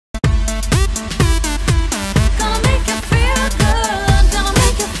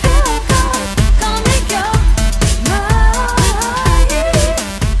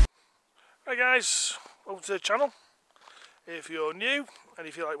guys, welcome to the channel. If you're new and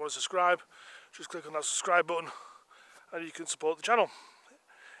if you want to subscribe, just click on that subscribe button and you can support the channel.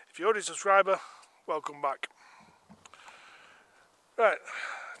 If you're already a subscriber, welcome back. Right,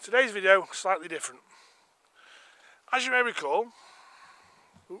 today's video slightly different. As you may recall,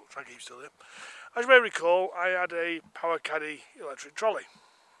 try to keep still here. As you may recall, I had a Motocaddy electric trolley.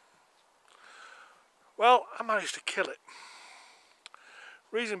 Well, I managed to kill it.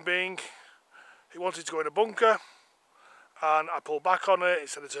 Reason being, it wanted to go in a bunker, and I pulled back on it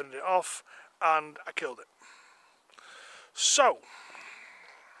instead of turning it off, and I killed it. So,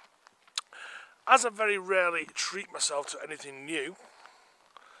 as I very rarely treat myself to anything new,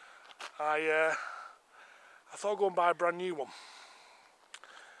 I thought I'd go and buy a brand new one.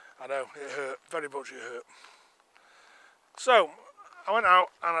 I know, it hurt, very much it hurt. So, I went out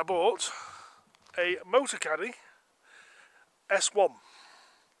and I bought a Motocaddy S1.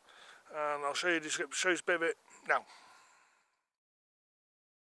 And I'll show you the description, show you a bit of it now.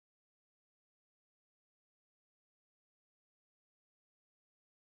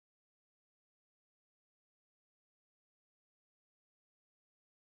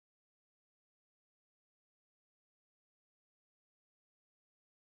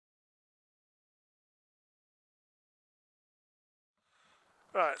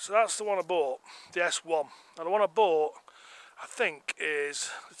 Right, so that's the one I bought, the S1. And the one I bought, I think, is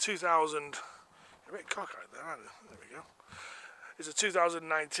the 2000. A bit cockeyed there, aren't it? There we go. It's a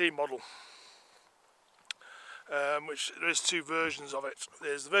 2019 model, which there is two versions of it.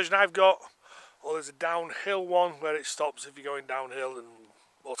 There's the version I've got, or there's a downhill one where it stops if you're going downhill and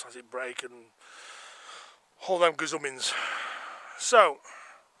automatic brake and all them gazummins. So,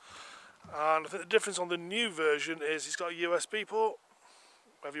 and I think the difference on the new version is it's got a USB port.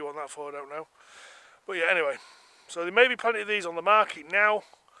 Whether you want that for, I don't know. But yeah, anyway. So there may be plenty of these on the market now.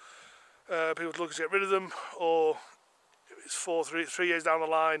 People looking to get rid of them, or if it's three years down the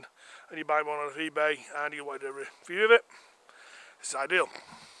line and you buy one on eBay and you want to do a review of it, it's ideal.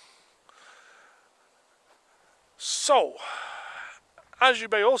 So, as you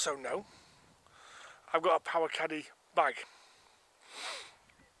may also know, I've got a Motocaddy bag.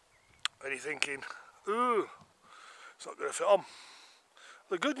 And you're thinking, ooh, it's not going to fit on.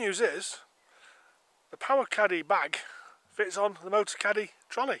 The good news is, the Motocaddy bag fits on the Motocaddy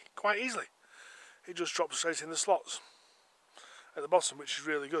trolley quite easily. It just drops straight in the slots at the bottom, which is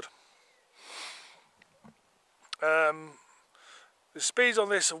really good. The speeds on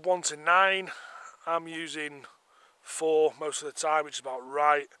this are 1 to 9. I'm using 4 most of the time, which is about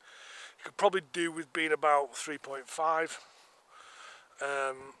right. You could probably do with being about 3.5,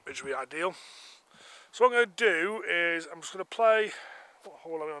 which would be ideal. So what I'm going to do is I'm just going to play. What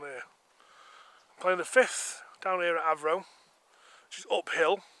hole am I on here? I'm playing the 5th down here at Avro, which is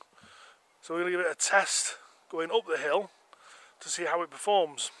uphill. So we're going to give it a test going up the hill to see how it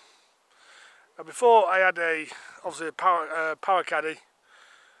performs. Now before I had obviously a Motocaddy,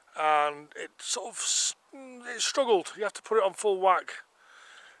 and it struggled. You have to put it on full whack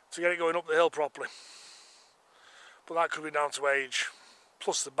to get it going up the hill properly. But that could be down to age,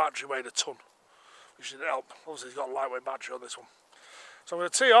 plus the battery weighed a ton, which didn't help. Obviously it's got a lightweight battery on this one. So I'm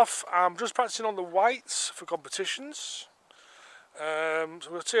going to tee off. I'm just practicing on the whites for competitions. So I'm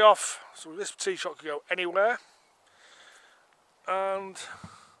going to tee off. So this tee shot can go anywhere. And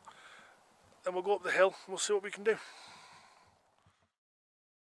then we'll go up the hill and we'll see what we can do.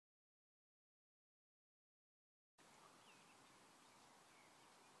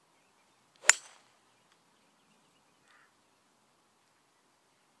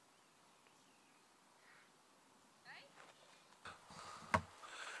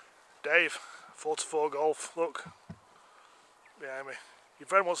 Dave, 4-4 golf, look, behind me. Your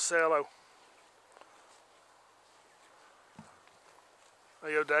friend wants to say hello.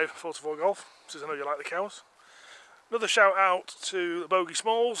 There you go, Dave, 4-4 golf, says I know you like the cows. Another shout out to the Bogey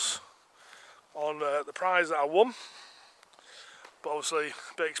Smalls on the prize that I won, but obviously a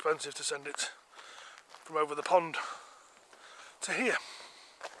bit expensive to send it from over the pond to here.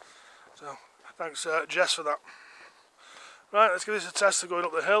 So thanks Jess for that. Right, let's give this a test of going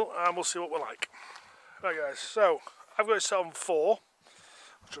up the hill and we'll see what we're like. Right guys, so I've got it set on 4,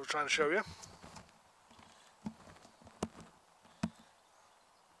 which I'll try and show you.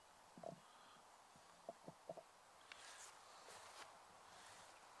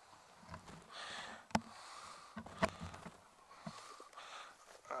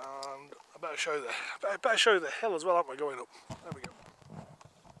 And I better show you the hill as well, aren't we, going up? There we go.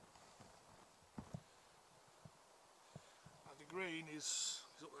 Green is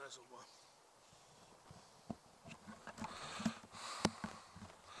up there somewhere.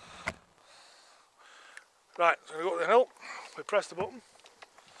 Right, so we go up the hill, we press the button.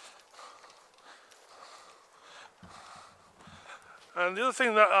 And the other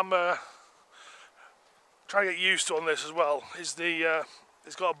thing that I'm trying to get used to on this as well is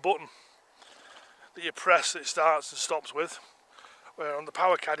it's got a button that you press that it starts and stops with, where on the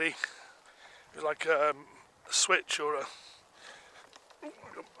Power Caddy it's like a switch or a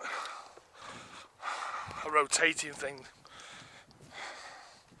rotating thing.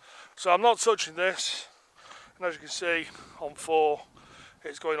 So I'm not touching this, and as you can see on 4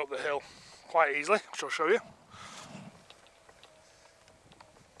 it's going up the hill quite easily, which I'll show you.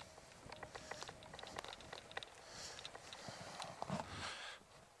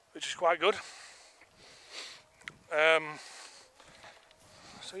 Which is quite good.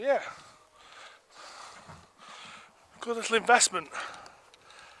 So yeah, good little investment.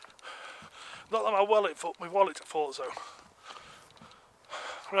 Not that my wallet thought so.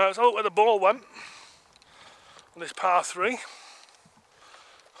 Right, let's have a look where the ball went on this par 3.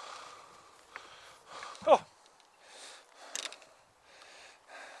 Oh,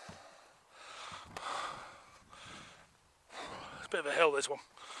 it's a bit of a hill, this one.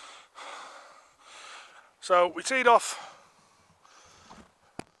 So we teed off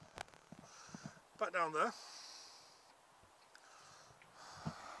back down there.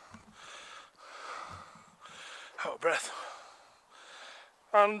 Out of breath.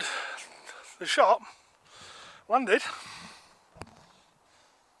 And the shot landed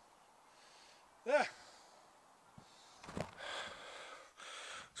there.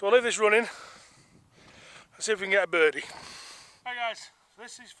 So I'll leave this running and see if we can get a birdie. Hi guys, so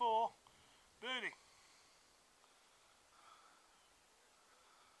this is for birdie.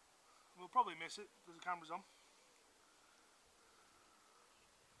 We'll probably miss it because the camera's on.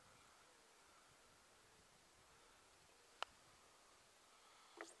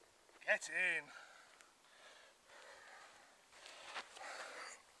 Get in.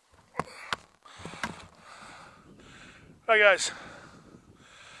 Right guys,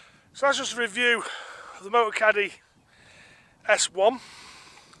 so that's just a review of the Motocaddy S1.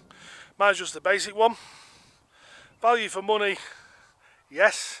 Mine's just the basic one. Value for money,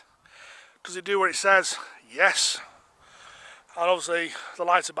 yes. Does it do what it says? Yes. And obviously the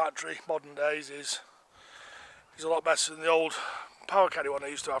lighter battery, modern days, is a lot better than the old Power Caddy one I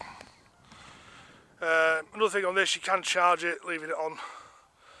used to have. Another thing on this, you can charge it, leaving it on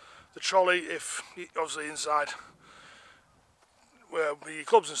the trolley if obviously inside where your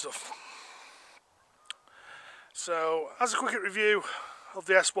clubs and stuff. So as a quick review of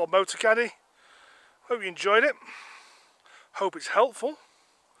the S1 Motocaddy, hope you enjoyed it, hope it's helpful.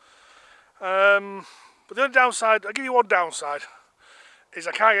 But the only downside, I'll give you one downside, is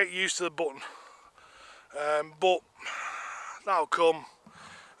I can't get used to the button. But that'll come,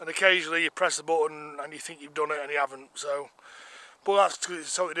 and occasionally you press the button and you think you've done it and you haven't. So, but that's because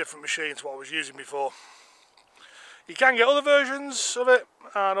it's a totally different machine to what I was using before. You can get other versions of it,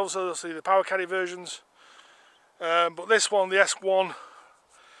 and also obviously the Power Caddy versions. But this one, the S1,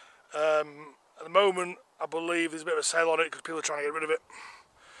 at the moment I believe there's a bit of a sale on it because people are trying to get rid of it,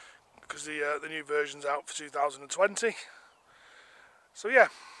 because the new version's out for 2020. So yeah,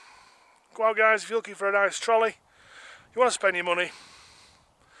 go out guys, if you're looking for a nice trolley, you want to spend your money,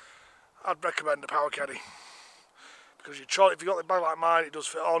 I'd recommend a Power Caddy, because your trolley, if you've got the bag like mine, it does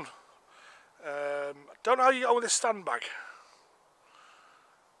fit on. I don't know how you get on with this stand bag,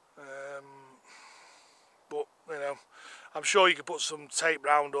 but you know, I'm sure you could put some tape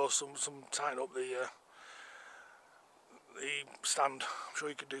round or some tighten up the stand. I'm sure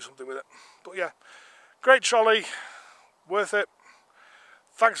you could do something with it. But yeah, great trolley, worth it.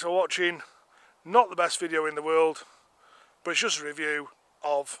 Thanks for watching. Not the best video in the world, but it's just a review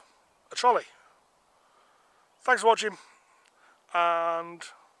of a trolley. Thanks for watching, and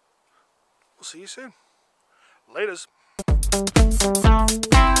we'll see you soon. Laters.